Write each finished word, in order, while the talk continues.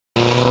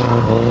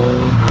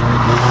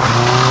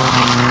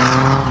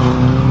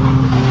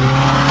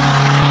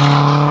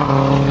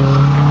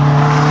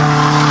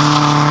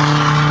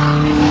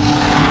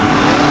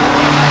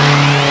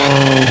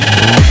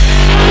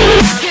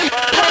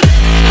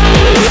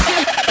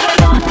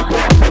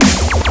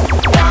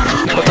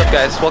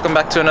Welcome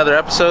back to another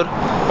episode.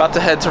 About to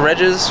head to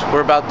Reg's.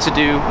 We're about to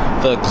do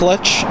the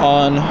clutch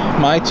on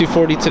my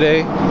 240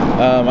 today.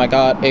 I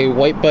got a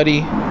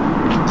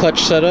WhiteBunny clutch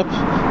setup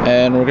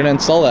and we're gonna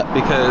install that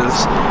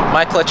because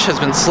my clutch has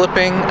been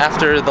slipping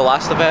after the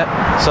last event,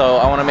 so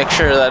I want to make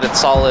sure that it's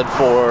solid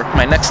for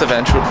my next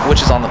event, which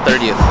is on the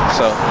 30th.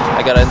 So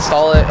I gotta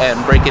install it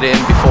and break it in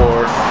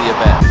before the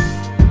event.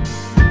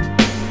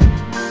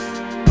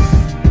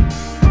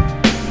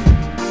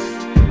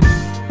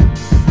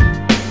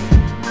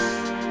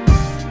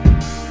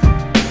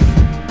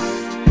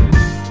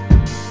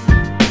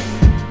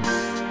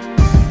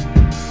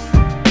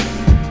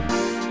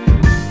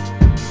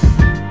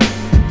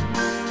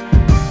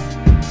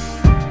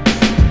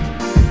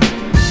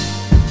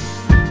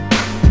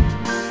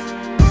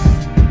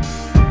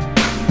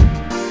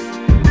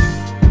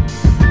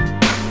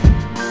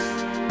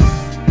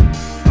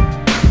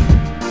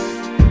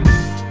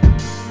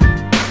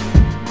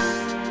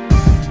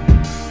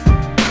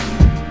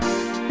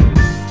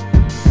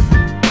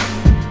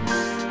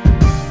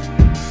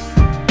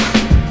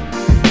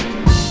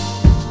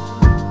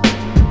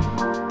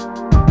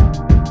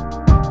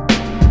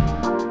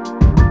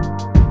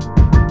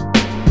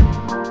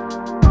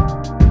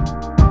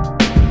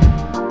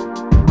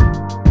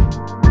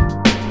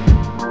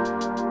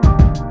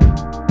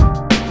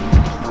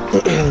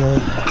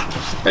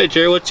 Hey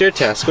Jerry, what's your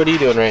task? What are you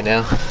doing right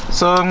now?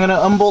 So I'm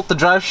gonna unbolt the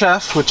drive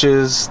shaft, which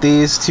is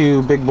these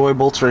two big boy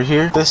bolts right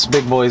here. This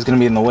big boy is gonna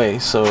be in the way,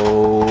 so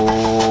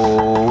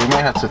we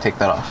might have to take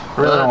that off.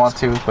 I really don't want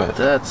to, but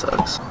that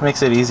sucks.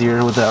 Makes it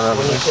easier with that rubber.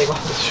 When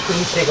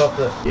you take off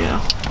the Yeah.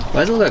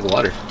 Why does it look like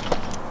water?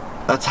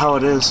 That's how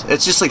it is.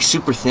 It's just like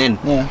super thin.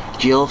 Yeah.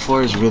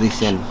 GL4 is really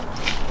thin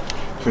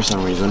for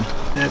some reason.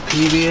 That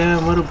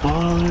PBM, what a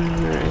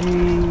baller.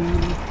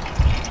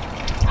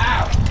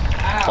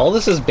 All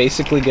this is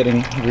basically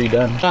getting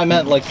redone. I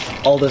meant like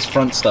all this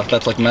front stuff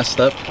that's like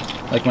messed up.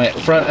 Like my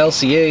front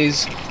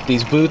LCAs,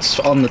 these boots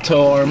on the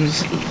toe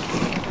arms,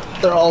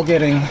 they're all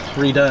getting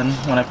redone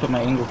when I put my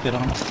angle kit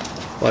on.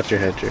 Watch your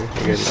head, Jerry.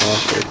 You're getting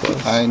off very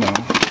close. I know.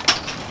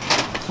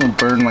 I'm gonna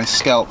burn my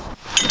scalp.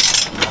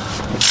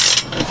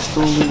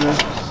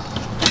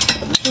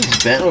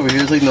 It's bent over here.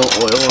 There's like no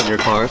oil on your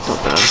car. It's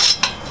not bad.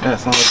 Yeah,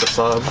 it's not like a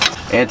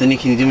Saab. Anthony,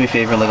 can you do me a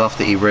favor and let off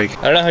the e-brake?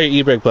 I don't know how your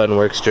e-brake button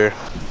works, Jerry.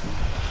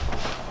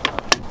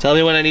 Tell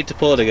me when I need to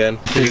pull it again.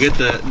 Did you get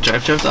the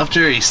drive shaft off,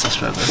 Jerry? Or are you still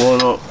struggling? Well,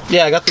 no.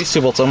 Yeah, I got these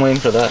two bolts. I'm waiting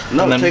for that.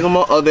 No, and then, take them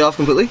off. Are they off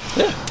completely?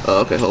 Yeah. Oh,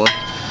 okay, hold on.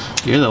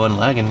 You're the one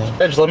lagging now.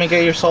 Just let me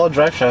get your solid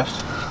drive shaft.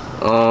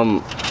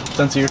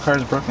 Since your car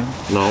is broken.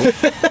 No.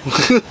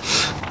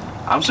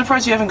 I'm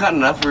surprised you haven't gotten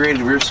enough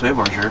rear sway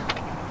bar, sure.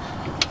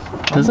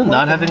 Doesn't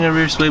not having a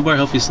rear sway bar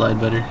help you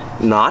slide better?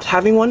 Not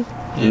having one?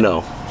 Yeah.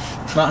 No.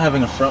 Not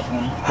having a front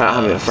one.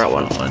 Having a front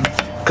one.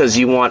 Because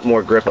you want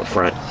more grip up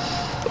front.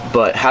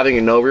 But having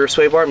a no rear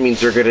sway bar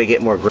means you're gonna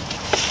get more grip.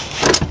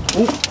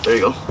 Ooh, there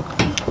you go.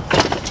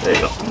 There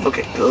you go.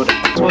 Okay, good.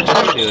 So what did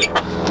you do?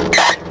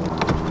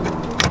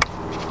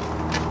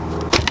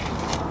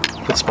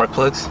 Put spark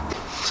plugs.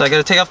 So I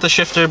gotta take off the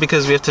shifter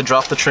because we have to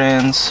drop the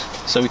trans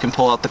so we can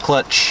pull out the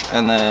clutch,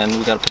 and then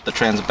we gotta put the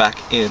trans back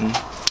in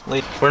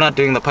later. We're not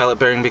doing the pilot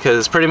bearing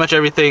because pretty much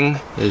everything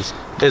is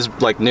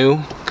like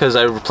new, because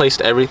I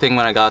replaced everything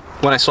when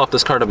I swapped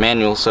this car to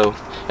manual, so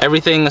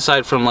everything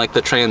aside from like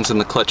the trans and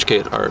the clutch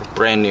kit are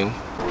brand new.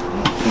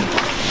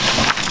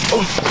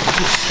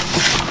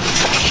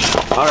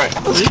 Alright,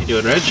 what are you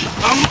doing, Reg?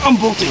 I'm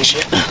bolting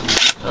shit.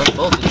 I'm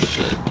bolting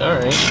shit.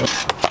 Alright.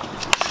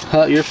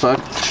 Huh, you're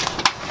fucked.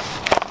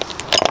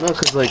 No,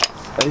 cause like,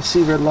 I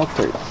see red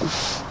Loctite.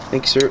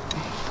 Thanks, sir.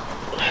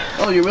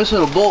 Oh, you're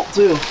missing a bolt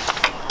too.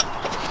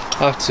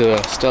 Off to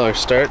a stellar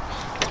start.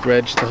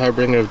 Reg, the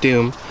harbinger of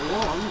doom.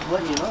 Well, I'm just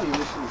letting you know you're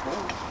missing a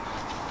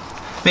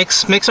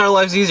bolt. Makes our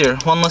lives easier.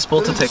 One less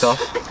bolt to take off.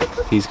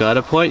 He's got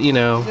a point, you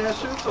know.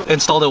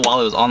 Installed it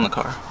while it was on the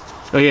car.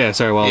 Oh yeah,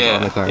 sorry, while it's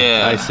on the car.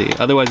 Yeah. I see.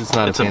 Otherwise it's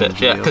not a bit.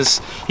 Yeah, because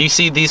you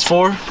see these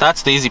four,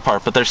 that's the easy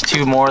part, but there's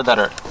two more that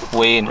are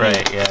way in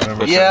right, here. Yeah, I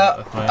remember.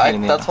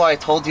 Yeah, that's why I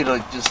told you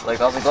to just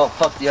like, I was like, oh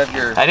fuck, do you have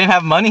your... I didn't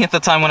have money at the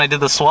time when I did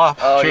the swap.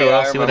 Oh true,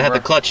 yeah, else you would have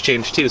had the clutch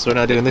changed too, so we're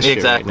not doing this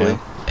exactly. shit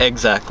right now.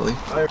 Exactly.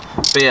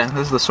 But yeah,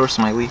 this is the source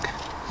of my leak.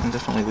 I'm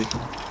definitely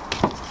leaking.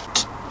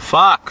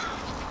 Fuck!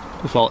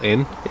 You fall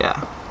in?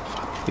 Yeah.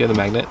 You have the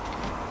magnet?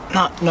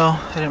 No,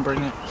 I didn't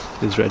bring it.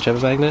 Does Reg have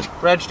a magnet?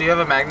 Reg, do you have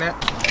a magnet?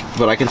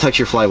 But I can touch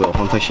your flywheel.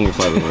 I'm touching your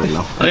flywheel right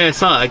now. Oh yeah, I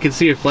saw it. I could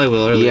see your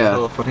flywheel earlier. Yeah. It's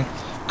a little funny.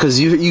 Because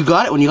you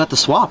got it when you got the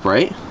swap,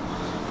 right?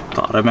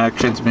 The automatic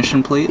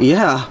transmission plate?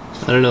 Yeah.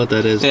 I don't know what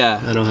that is. Yeah.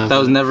 I don't have that.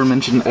 Was never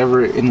mentioned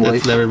ever in life.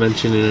 That's never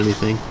mentioned in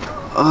anything.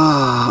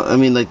 I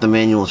mean like the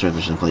manual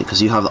transmission plate,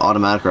 because you have the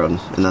automatic road,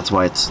 and that's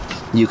why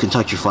you can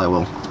touch your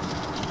flywheel.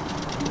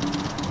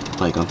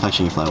 like on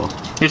touching your flywheel.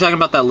 You're talking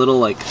about that little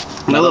like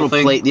That little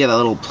thing? plate, yeah, that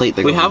little plate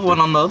that We goes have up one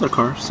on the other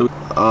car, so.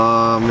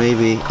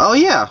 maybe. Oh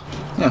yeah.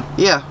 Yeah.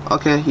 Yeah.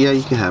 Okay. Yeah,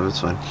 you can have it.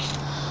 It's fine.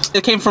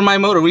 It came from my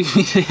motor. We.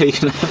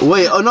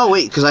 Wait. Oh no.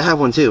 Wait. Because I have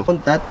one too.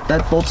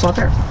 That bolt's not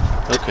there.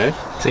 Okay.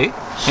 See?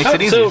 Makes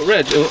it easy. So,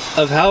 Reg,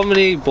 of how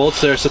many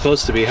bolts there are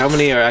supposed to be, how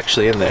many are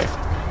actually in there?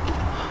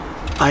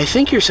 I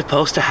think you're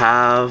supposed to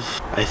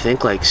have, I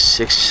think like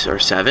 6 or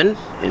 7,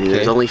 and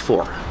there's only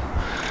 4.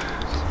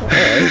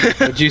 Alright.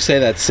 Would you say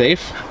that's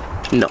safe?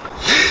 No.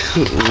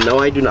 No,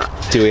 I do not.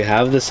 Do we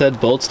have the said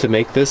bolts to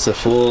make this a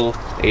full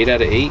 8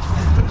 out of 8?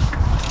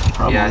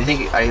 Probably. Yeah, I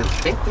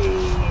think we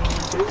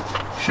do.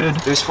 Should.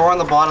 There's 4 on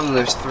the bottom, and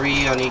there's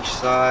 3 on each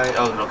side.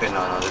 Oh, okay,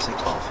 no, there's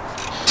like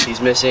 12.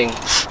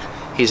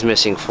 He's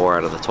missing 4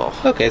 out of the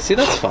 12. Okay, see,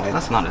 that's fine.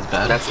 That's not as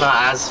bad. That's not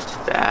as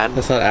bad.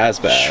 That's not as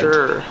bad.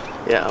 Sure.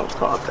 Yeah, I'll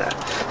call it that.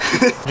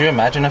 Could you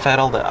imagine if I had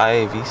all the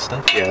IAV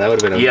stuff? Yeah, that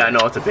would have been Yeah, no,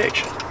 it's a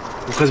bitch.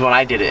 Because when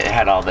I did it, it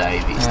had all the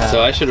IAV stuff. Yeah.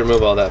 So I should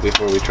remove all that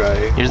before we try.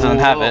 Yours doesn't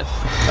have it.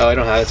 Oh, I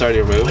don't have it. It's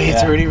already removed. Wait,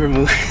 it's already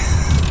removed.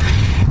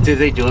 Did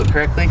they do it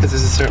correctly? Because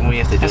there's a certain way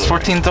you have to do it.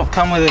 S14 don't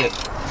come with it.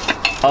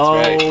 Oh,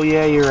 right.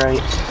 yeah, you're right.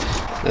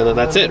 And then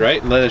that's it,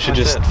 right? And then it should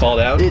just fall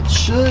down? It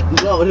should.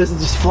 No, it doesn't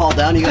just fall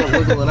down. You gotta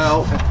wiggle it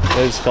out.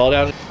 It just fall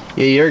down?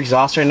 Yeah, your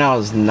exhaust right now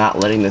is not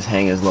letting this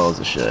hang as low as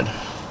it should.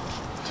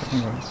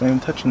 It's not even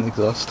touching the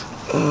exhaust.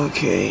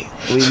 Okay,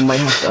 we might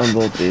have to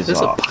unbolt the Is this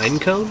a exhaust. pine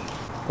cone?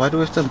 Why do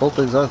we have to bolt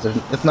the exhaust?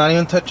 It's not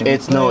even touching.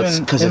 It's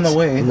because in the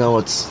way. No,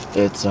 it's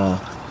It's hella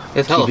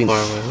keeping- far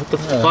away. What the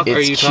fuck are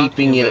you it's talking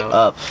keeping it about?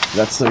 up.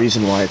 That's the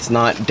reason why it's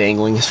not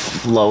dangling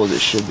as low as it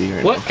should be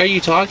right now. What are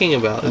you talking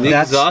about? The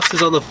That's- exhaust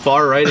is on the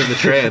far right of the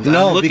trans. I'm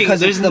No, looking, because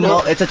there's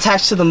it's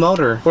attached to the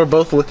motor. We're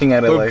both looking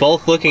at it. We're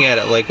both looking at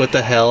it like, what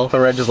the hell? But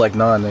Reg is like,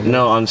 no, nigga.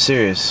 No, I'm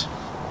serious.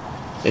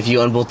 If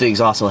you unbolt the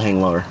exhaust, it'll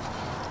hang lower.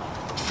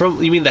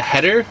 From, you mean the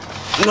header?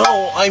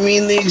 No, I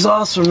mean the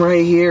exhaust from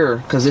right here.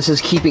 Because this is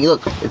keeping,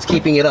 look, it's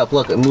keeping it up.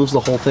 Look, it moves the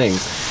whole thing.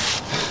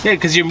 Yeah,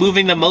 because you're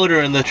moving the motor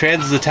and the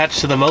trans is attached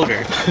to the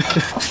motor.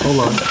 Hold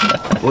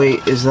on.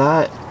 Wait, is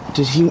that,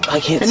 did he, I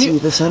can't see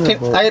the center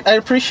bolt. I'd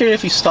appreciate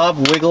if you stop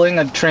wiggling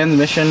a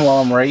transmission while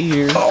I'm right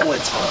here. Oh,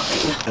 it's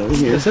fine. Over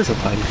here. This is a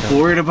pine cone.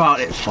 Worried about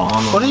it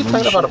falling. What are you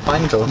talking about a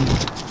pine cone?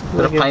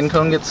 Did a pine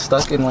cone get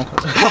stuck in like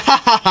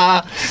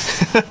Yeah,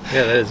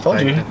 that is a told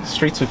pine you, cone.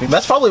 street sweeping.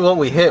 That's probably what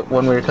we hit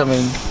when we were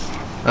coming.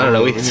 I don't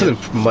know, we hit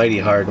something mighty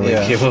hard when we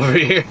came over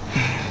here.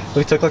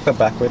 We took like the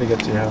back way to get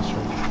to your house,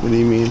 right? What do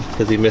you mean?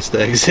 Because he missed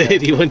the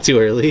exit. He went too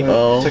early.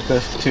 Oh. Took the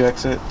 2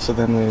 exit, so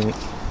then we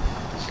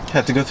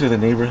had to go through the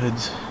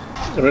neighborhoods.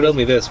 Riddle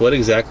me this, what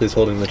exactly is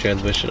holding the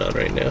transmission on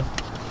right now?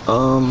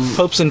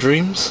 Hopes and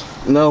dreams?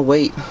 No,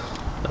 wait.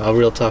 I'll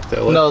real talk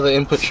though. What? No, the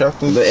input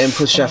shaft. The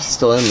input shaft's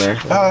still in there.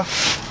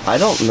 I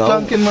don't know.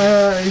 Gunk in my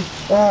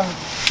eye.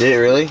 Did it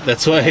really?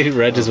 That's why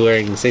Reg is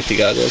wearing the safety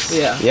goggles.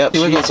 Yeah. Yep.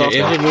 Your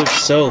engine moves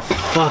so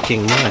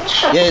fucking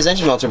much. Yeah, his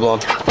engine mounts are blown.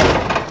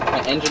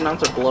 My engine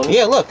mounts are blown.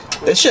 Yeah, look.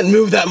 It shouldn't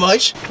move that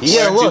much.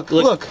 Yeah,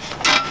 look.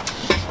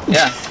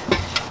 Yeah.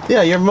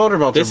 Yeah, your motor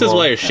mounts This are is blown.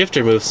 why your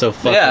shifter moves so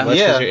fucking Yeah, much,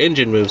 because your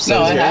engine moves so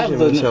No, I much.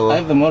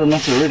 have the motor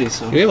mounts already,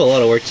 so. We have a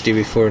lot of work to do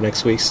before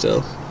next week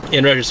still.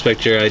 In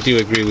retrospect, I do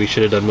agree we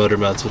should have done motor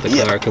mounts with the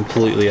car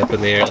completely up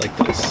in the air like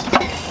this.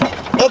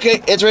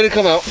 Okay, it's ready to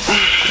come out.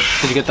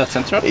 Did you get that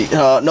sensor up?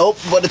 Nope,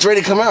 but it's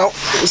ready to come out.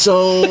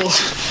 So,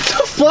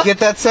 get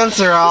that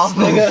sensor off,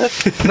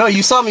 nigga. No,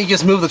 you saw me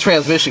just move the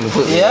transmission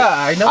completely. Yeah,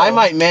 I know. I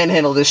might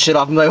manhandle this shit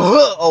off and be like,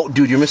 oh,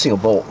 dude, you're missing a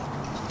bolt.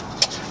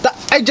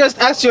 I just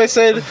asked you, I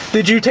said,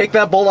 did you take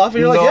that bolt off? And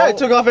you're like, yeah, I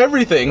took off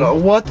everything.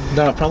 What?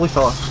 No, it probably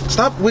fell off.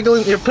 Stop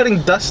wiggling, you're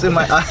putting dust in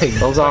my eye.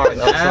 I'm sorry,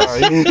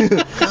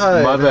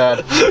 God. My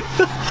bad.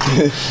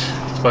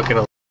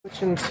 Fucking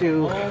Switching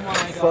to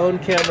phone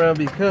camera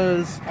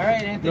because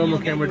normal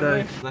camera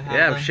died.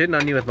 Yeah, I'm shitting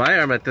on you with my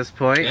arm at this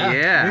point.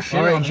 Yeah.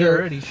 Alright,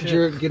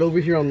 Jared, get over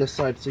here on this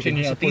side so you can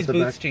Changing out these support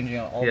the boots, back. changing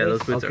out all Yeah, this.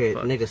 those boots Okay, are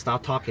fucked. nigga,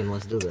 stop talking.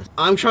 Let's do this.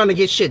 I'm trying to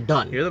get shit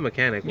done. You're the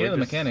mechanic. You're the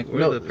mechanic. We're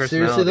No, the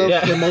seriously though,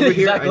 personality. come over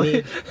here.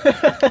 exactly.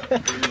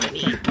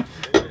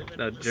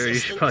 No, Jerry, you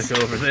should probably go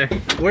over there.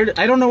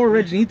 I don't know where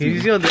Reg needs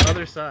He's to. on the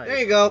other side. There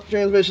you go.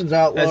 Transmission's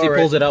out. As he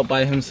pulls it out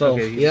by himself.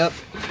 Okay. Yep.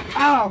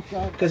 Ow,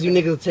 God. Because you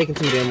niggas are taking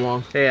too damn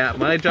long. Hey,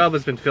 my job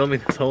has been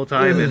filming this whole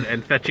time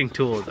and fetching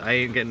tools. I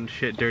ain't getting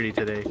shit dirty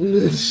today.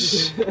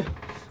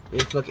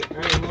 Yeah, fuck it.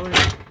 Alright, lower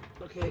it.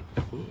 Okay.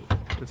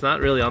 It's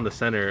not really on the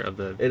center of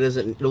the... It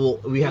isn't. Well,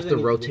 we have to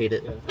rotate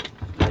it.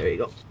 There you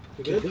go.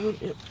 Keep going.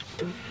 Yep.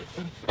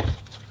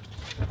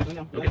 Okay,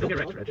 don't get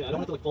wrecked, Reg. I don't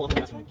want to like fall off the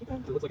gas.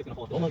 It looks like it's gonna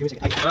fall off. Oh, no,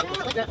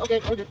 like that.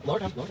 Okay, we're good. Lower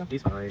down, lower down.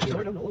 He's fine.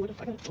 Lower down, lower down.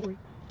 I got it. Don't worry.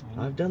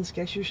 I've done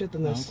sketchier shit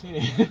than this.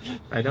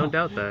 I don't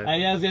doubt that.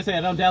 I was gonna say,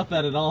 I don't doubt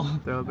that at all.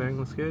 Throttle bearing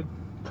looks good.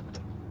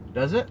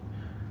 Does it?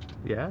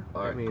 Yeah.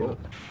 Alright, cool.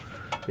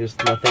 There's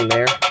nothing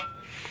there.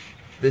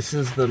 This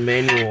is the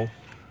manual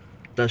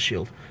dust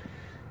shield.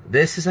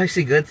 This is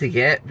actually good to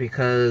get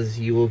because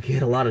you will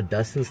get a lot of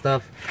dust and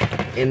stuff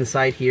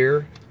inside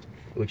here,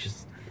 which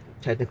is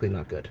technically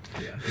not good.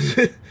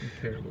 Yeah.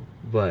 Terrible.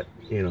 But,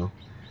 you know,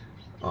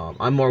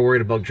 I'm more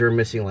worried about Jer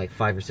missing like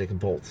 5 or 6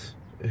 bolts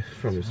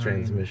from his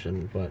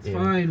transmission, but it's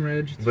fine,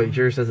 Reg. But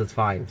Jer says it's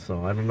fine,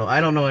 so I don't know.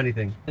 I don't know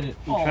anything. He's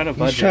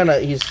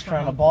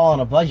trying to ball on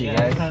a budget,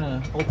 guys.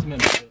 Trying to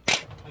ultimate budget.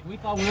 Like we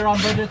thought we were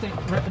on budget,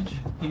 Reg.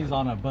 He's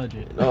on a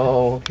budget.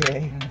 Oh,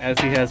 okay. As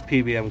he has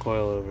PBM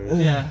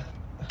coilovers. Yeah.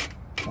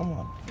 Come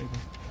on.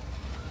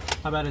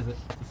 How bad is it?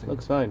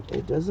 Looks fine.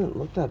 It doesn't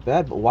look that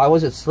bad, but why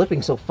was it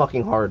slipping so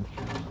fucking hard?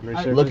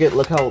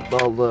 Look how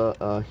all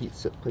the heat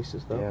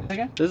places though.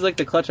 Yeah. This is like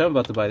the clutch I'm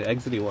about to buy, the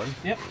XXIII one.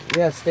 Yep.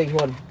 Yeah, it's stage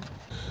 1.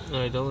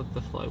 Alright, don't let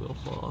the flywheel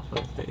fall off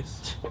my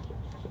face.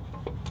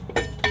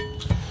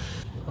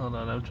 Hold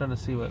on, I'm trying to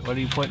see what are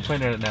you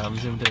pointing at it now? I'm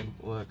zoomed in.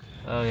 Look.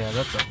 Oh yeah,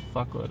 that's a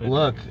fuckload.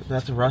 Look,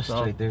 that's rust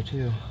right there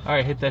too.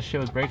 Alright, hit that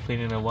shit with brake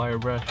cleaner and a wire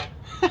brush.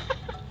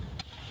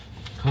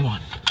 Come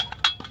on.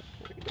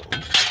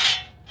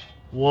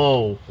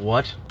 Whoa,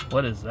 what?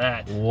 What is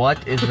that?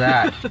 What is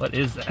that? What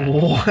is that?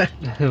 What?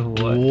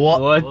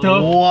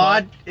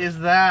 What is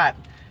that?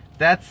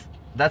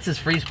 That's his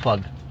freeze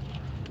plug.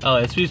 Oh,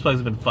 his freeze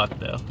plug's been fucked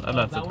though. I'm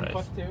not surprised. That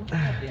one fucked too?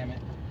 God damn it.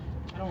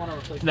 I don't want to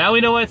replace Now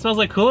we know why it smells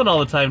like coolant all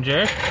the time,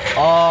 Jared.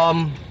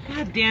 God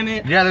damn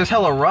it. Yeah, there's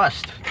hella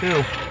rust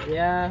too.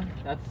 Yeah,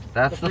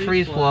 that's the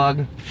freeze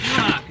plug.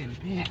 Fucking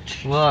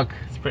bitch. Look.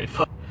 It's pretty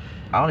fucked.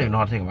 I don't even know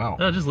how to take them out.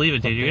 No, just leave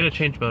it, dude. You're gonna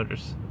change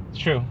motors. It's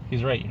true.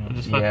 He's right. You know,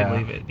 Just fucking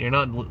leave it. You're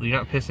not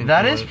pissing.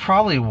 That is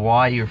probably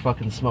why you're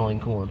fucking smelling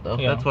coolant though.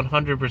 Yeah. That's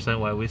 100%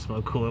 why we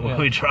smell coolant when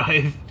we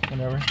drive.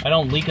 Whatever. I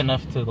don't leak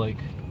enough to like.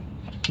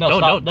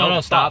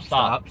 No, stop.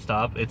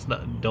 It's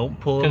not. Don't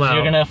pull them out. Because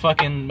you're gonna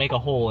fucking make a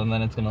hole and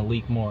then it's gonna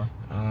leak more.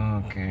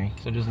 Okay.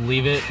 So just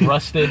leave it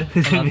rusted.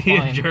 And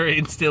you're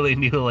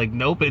instilling you like,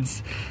 nope.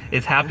 It's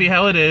happy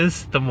how it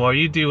is. The more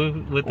you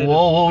do with it.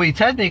 Well, what we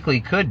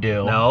technically could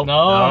do. No.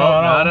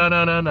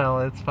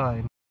 It's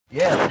fine.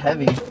 Yeah, it's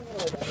heavy.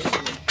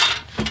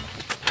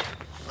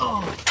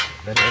 Oh.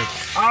 That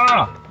is.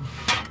 Ah!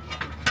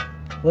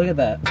 Look at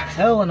that.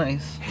 Hella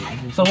nice.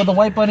 So with the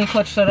WhiteBunny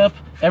clutch setup,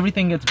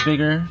 everything gets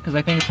bigger, because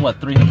I think it's what,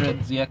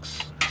 300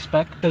 ZX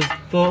spec? Because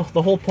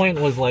the whole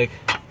point was like,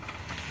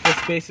 this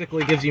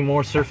basically gives you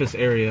more surface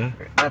area.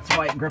 That's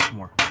why it grips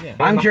more. Yeah.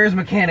 I'm Jer's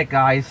mechanic,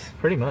 guys.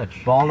 Pretty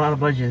much. Balling on a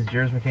budget is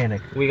Jer's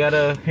mechanic. We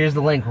gotta... Here's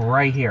the link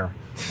right here.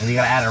 And you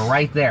gotta add it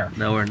right there.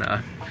 No, we're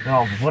not.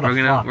 Oh, what a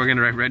fuck. We're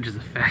gonna write Reg as a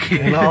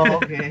faggot. No,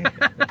 okay.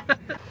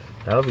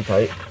 That would be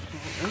tight.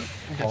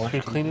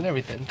 We're cleaning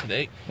everything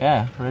today.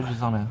 Yeah, Reg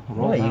is on a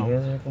roll. What, you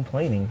guys are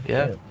complaining.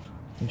 Yeah.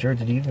 Jer,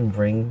 did you even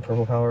bring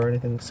purple power or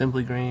anything?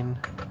 Simply green,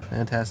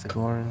 fantastic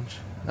orange.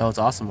 Oh, it's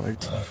awesome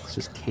orange. It's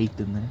just caked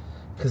in there.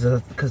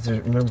 Because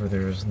remember,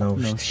 there's no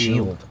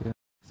shield. Yeah.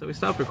 So we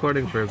stopped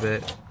recording for a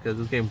bit because it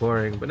was getting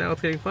boring, but now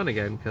it's getting fun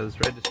again because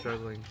Reg is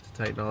struggling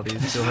to tighten all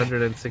these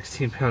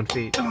 216-pound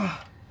feet.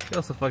 He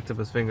also fucked up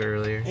his finger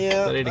earlier.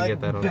 Yeah, so I didn't get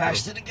that on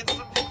bashed it against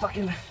the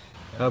fucking...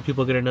 How are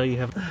people gonna know you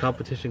have a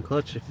competition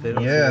clutch if they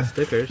don't see the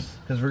stickers?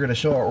 Because we're gonna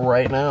show it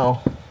right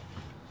now.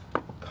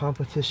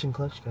 Competition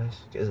clutch, guys.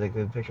 Is that a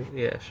good picture?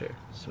 Yeah, sure.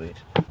 Sweet.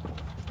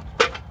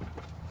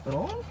 Put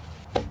on.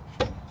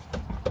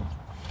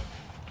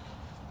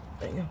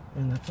 There you go.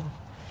 And that's all.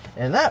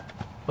 And that,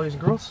 boys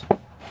and girls,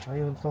 how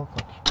you install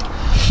clutch.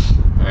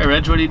 Alright,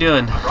 Reg, what are you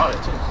doing? I brought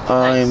it too.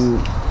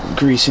 I'm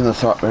greasing the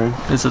throttle bearing.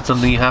 Is it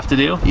something you have to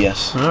do?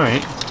 Yes.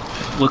 Alright.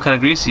 What kind of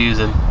grease are you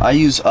using? I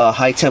use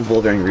high temp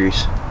ball bearing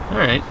grease.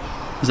 Alright.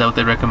 Is that what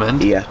they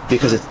recommend? Yeah,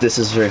 because this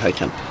is very high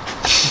temp.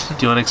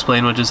 Do you want to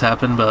explain what just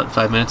happened about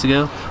 5 minutes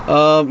ago?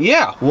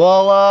 Yeah.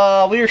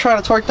 Well, we were trying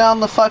to torque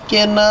down the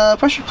fucking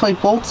pressure plate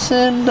bolts,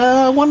 and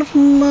one of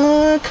them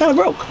kind of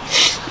broke.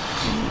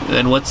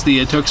 And what's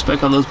the torque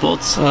spec on those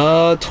bolts?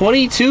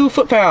 22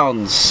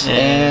 foot-pounds.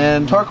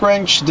 And torque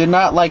wrench did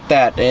not like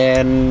that,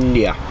 and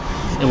yeah.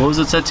 And what was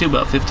it set to?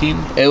 About 15?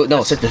 No,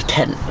 it set to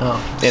 10.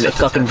 Oh. And it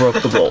fucking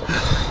broke the bolt.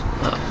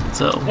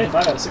 So. Hey, 5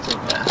 out of 6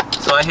 like that.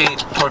 So I hate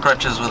torque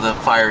wrenches with a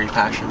fiery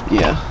passion.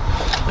 Yeah.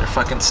 They're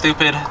fucking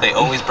stupid. They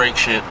always break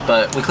shit.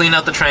 But we cleaned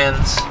out the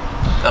trans,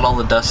 got all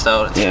the dust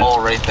out. It's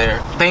all right there.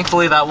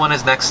 Thankfully, that one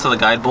is next to the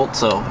guide bolt,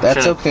 so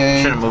that's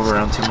okay. Shouldn't move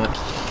around too much.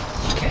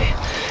 Okay.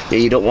 Yeah,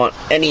 you don't want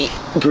any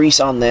grease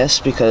on this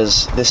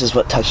because this is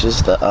what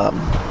touches the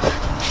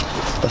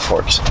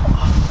forks.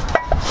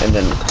 And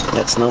then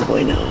that's no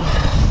bueno.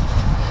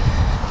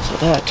 So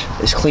that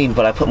is clean,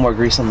 but I put more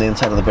grease on the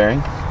inside of the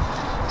bearing.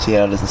 See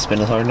how it doesn't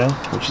spin as hard now,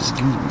 which is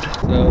good.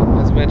 So,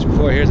 as I mentioned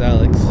before, here's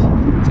Alex.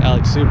 It's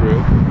Alex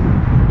Subaru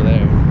over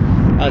there.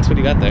 Alex, what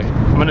do you got there?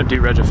 I'm gonna do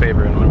Reg a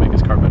favor and I'm gonna make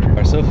his car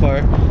better. So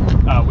far,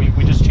 we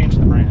just changed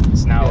the brand.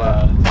 It's now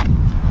a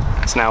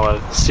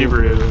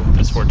Subaru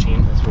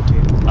S14.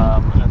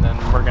 And then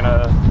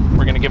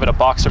we're gonna give it a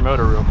boxer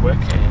motor real quick,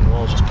 and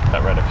we'll just put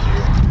that right up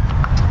here.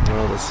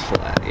 well, this is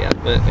flat, yeah.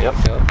 But Yep.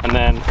 And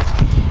then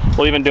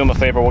we'll even do him a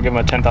favor. We'll give him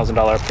a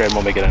 $10,000 upgrade and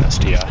we'll make it an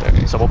STI.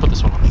 Okay. So we'll put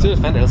this one on. Let's do a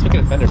fender. Let's make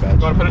it a fender badge.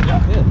 You want to put it? Yeah.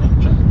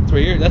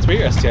 That's where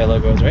your STI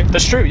logo is, right?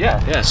 That's true,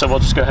 yeah. Yeah. So we'll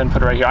just go ahead and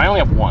put it right here. I only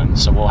have one,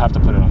 so we'll have to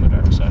put it on the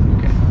driver's side.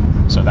 Okay.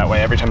 So that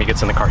way every time he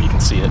gets in the car he can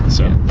see it.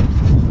 So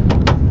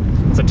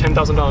it's a $10,000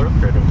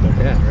 upgrade right there.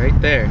 Yeah, right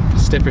there.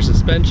 Stiffer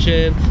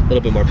suspension, a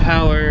little bit more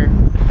power.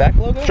 Back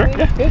logo? Sure,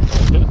 maybe?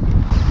 yeah.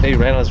 Hey, you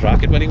ran on his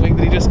rocket bunny wing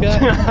that he just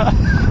got?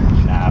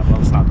 Nah,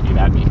 let's not be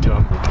that mean to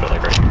him. Put it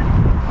like right here.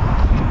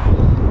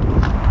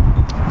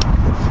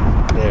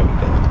 There we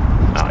go.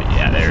 Oh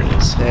yeah, there it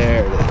is.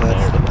 There it is.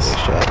 That's the nice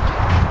shot.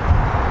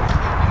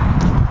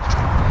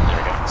 There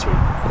we go. Sweet.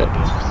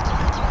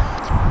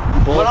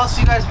 What else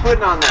you guys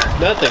putting on there?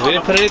 Nothing. We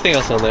didn't put anything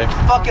else on there.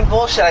 Fucking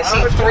bullshit. I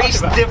see three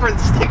different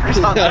stickers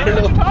on I there.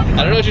 don't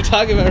know what you're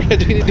talking about, Reg.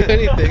 We didn't do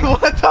anything. What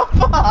the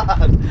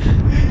fuck?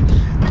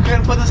 You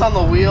couldn't put this on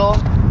the wheel?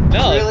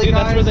 No, Really, dude,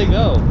 that's where they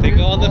go. They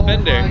go on the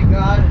fender. Oh my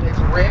god, and it's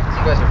ripped.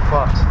 You guys are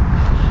fucked.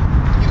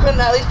 You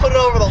couldn't at least put it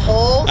over the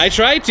holes? I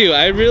tried to.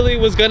 I really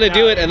was gonna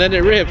do it, and then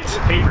it ripped. It's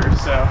paper,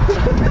 so.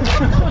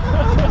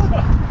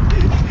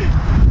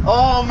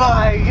 Oh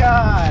my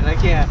god, I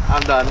can't.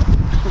 I'm done.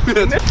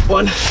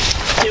 1,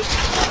 2,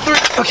 3.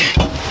 Okay.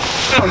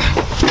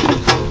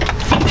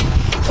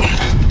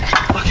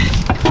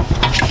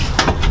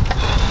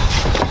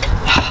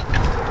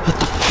 What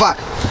the fuck?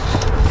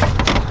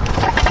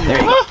 There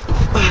you go.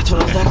 That's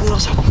what exactly what I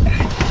was talking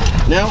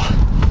about. Now,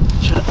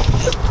 shut up.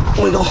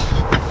 Wiggle.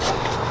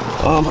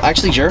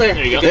 Actually, jerk.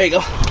 There you go. There you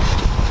go.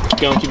 Keep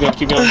going, keep going,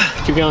 keep going,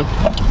 keep going.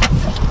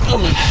 Oh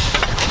my god.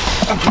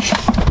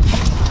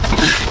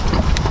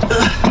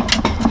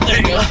 There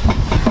you go.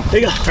 There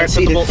you go. Alright,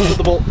 put the bolt, put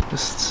the bolt.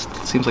 This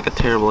seems like a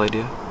terrible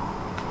idea.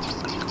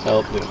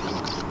 Help me.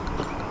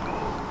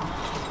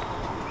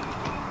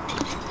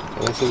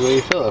 And this is where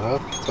you fill it, huh?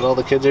 That's what all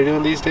the kids are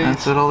doing these days?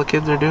 That's what all the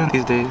kids are doing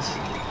these days.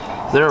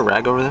 Is there a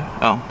rag over there?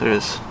 Oh, there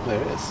is.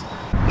 There it is.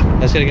 I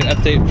was gonna get an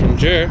update from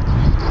Jer.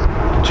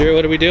 Jer,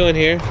 what are we doing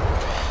here?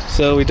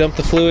 So we dumped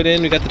the fluid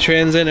in, we got the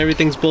trans in,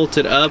 everything's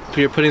bolted up.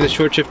 You're putting the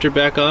short shifter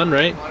back on,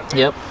 right?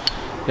 Yep.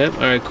 Yep,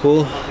 alright,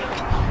 cool.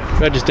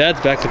 Roger's dad's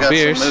back with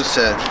beers.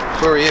 Moosehead.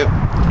 Where are you?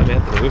 I'm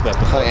Anthony, we've met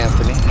before. Hi,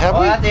 Anthony. Have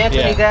we? That's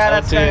Anthony, Yeah, Dad. I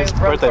went That's to his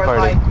birthday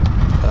party.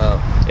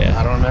 Oh, Yeah.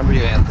 I don't remember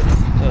you, Anthony.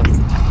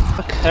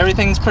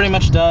 Everything's pretty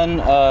much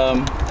done.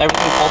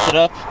 Everything's bolted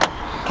up.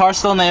 Car's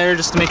still in the air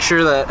just to make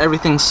sure that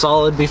everything's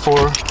solid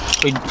before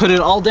we put it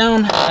all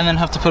down and then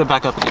have to put it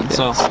back up again.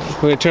 So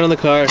We're gonna turn on the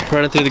car,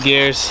 run it through the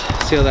gears,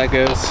 see how that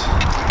goes.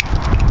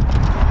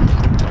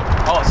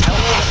 oh, it's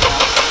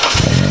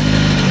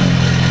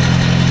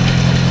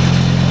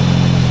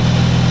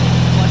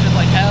clutch is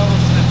like hell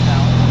stiff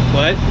now.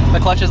 What? The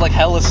clutch is like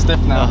hella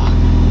stiff now.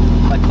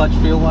 Like clutch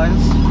feel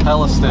wise,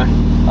 hella stiff.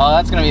 Oh,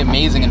 that's gonna be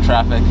amazing in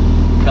traffic.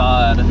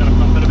 God. Gonna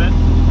pump it a bit?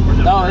 Or is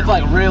it No, it's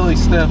like really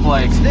stiff.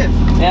 Like Stiff.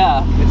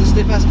 yeah, It's a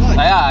stiff ass clutch.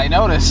 yeah, I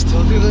noticed.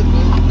 Go through the,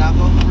 now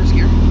go first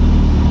gear.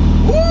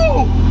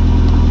 Woo!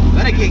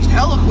 That engaged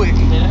hella quick.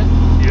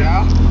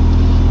 Yeah.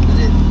 Is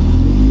it?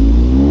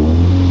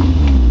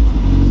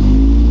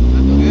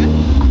 That feel good?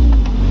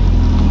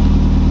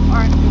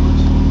 Alright, it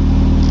works.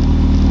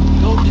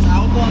 Go, just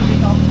out go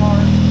underneath all the car.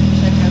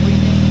 Check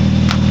everything.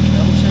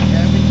 Double check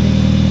everything.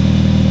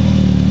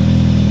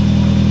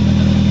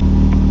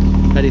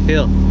 How do you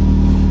feel?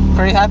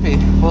 Pretty happy.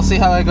 We'll see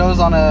how it goes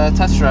on a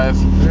test drive.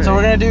 Right. So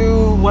we're gonna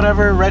do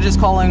whatever Reg is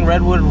calling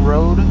Redwood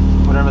Road,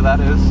 whatever that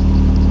is.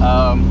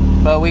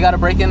 But we gotta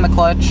break in the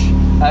clutch.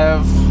 I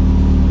have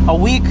a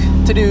week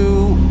to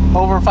do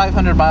over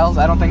 500 miles.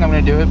 I don't think I'm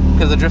gonna do it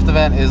because the drift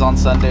event is on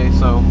Sunday.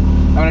 So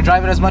I'm gonna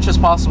drive it as much as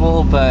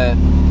possible, but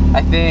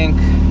I think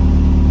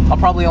I'll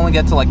probably only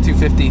get to like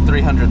 250,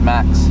 300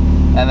 max.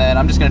 And then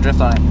I'm just gonna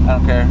drift on it. I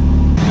don't care.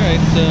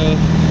 Alright, so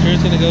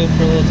Jer's gonna go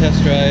for a little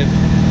test drive.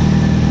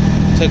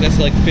 Took us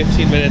like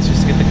 15 minutes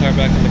just to get the car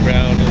back on the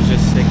ground. It was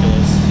just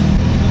ridiculous.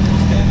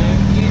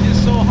 It is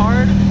so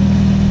hard.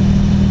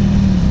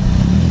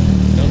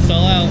 Don't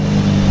stall out.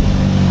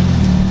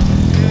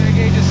 The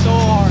gauge is so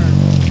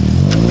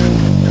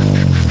hard.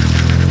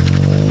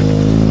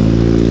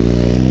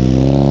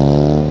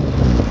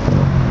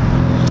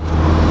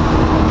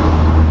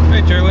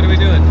 Alright, Jer, what are we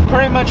doing?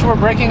 Pretty much we're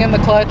breaking in the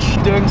clutch,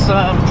 doing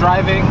some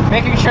driving,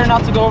 making sure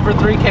not to go over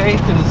 3K,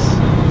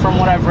 because from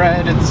what I've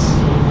read,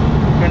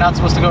 you're not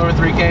supposed to go over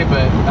 3K,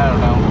 but I don't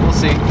know, we'll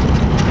see.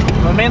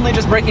 But mainly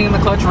just breaking in the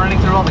clutch, running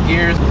through all the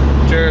gears.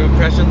 Jer,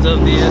 impressions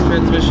of the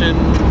transmission,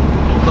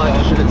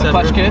 clutch, The etc.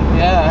 clutch kit,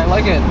 yeah, I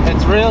like it.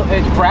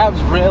 It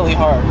grabs really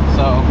hard,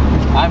 so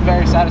I'm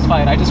very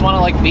satisfied. I just want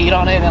to like beat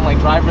on it and like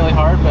drive really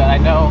hard, but I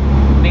know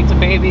I need to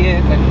baby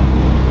it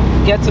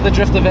and get to the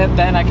drift event,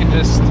 then I can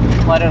just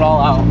let it all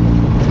out.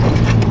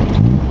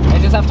 I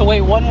just have to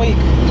wait 1 week,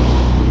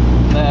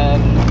 then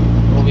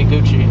we'll be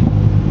Gucci.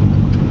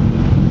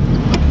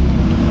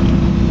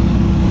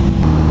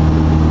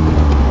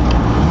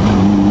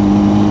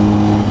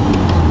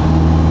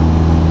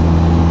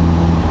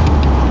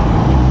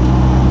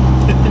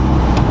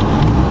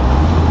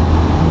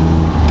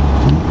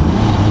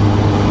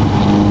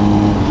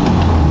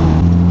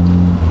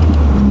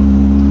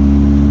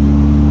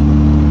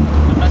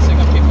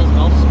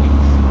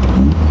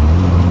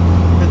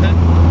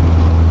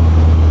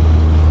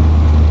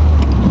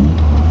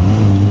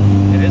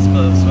 It is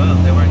close. Wow,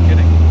 they weren't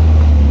kidding.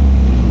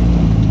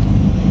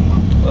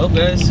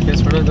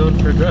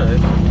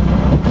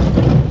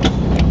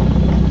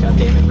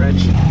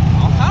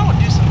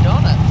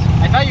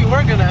 thought you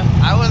were gonna.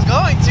 I was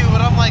going to,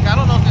 but I'm like, I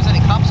don't know if there's any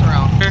cops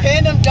around.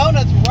 Tandem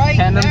Donuts right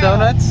Tandem now.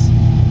 Donuts.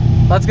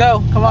 Let's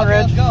go. Come on,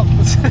 Reg. Let's go.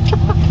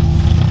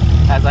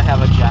 As I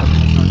have a jacket.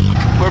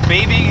 We're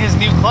babying his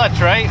new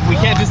clutch, right? We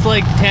can't just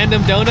like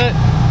tandem donut.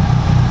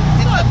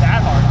 It's not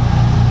that hard.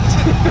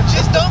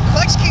 Just don't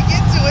clutch kick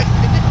into it.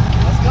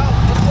 Let's go.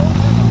 Let's go.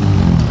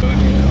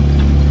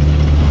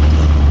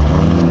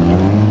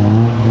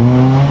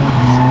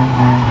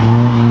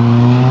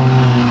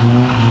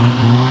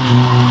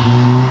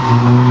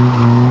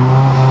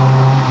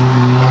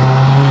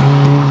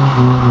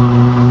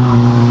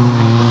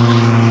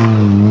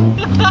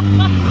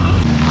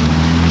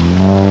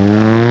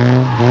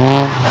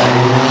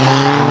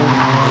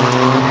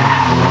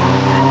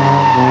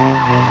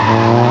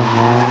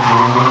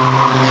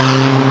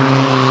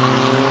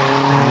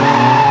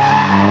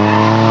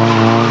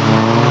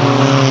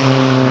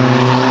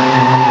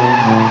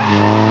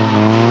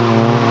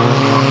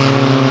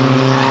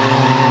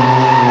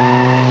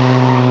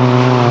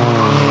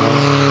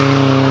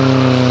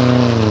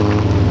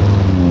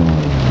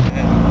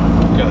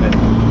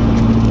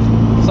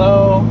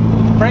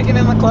 Breaking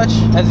in the clutch,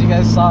 as you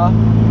guys saw.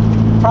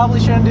 Probably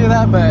shouldn't do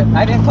that, but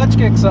I didn't clutch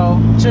kick, so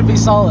it should be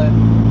solid.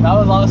 That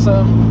was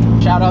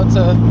awesome. Shout out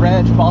to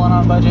Reg, balling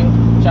on budget.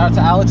 Shout out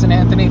to Alex and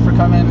Anthony for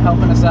coming,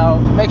 helping us out.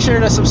 Make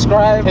sure to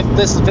subscribe. If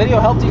this video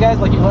helped you guys,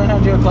 like you learned how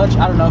to do a clutch,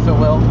 I don't know if it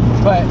will,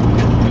 but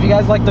if you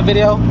guys like the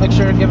video, make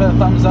sure to give it a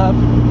thumbs up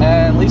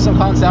and leave some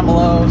comments down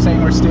below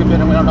saying we're stupid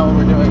and we don't know what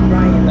we're doing.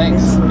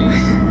 Thanks.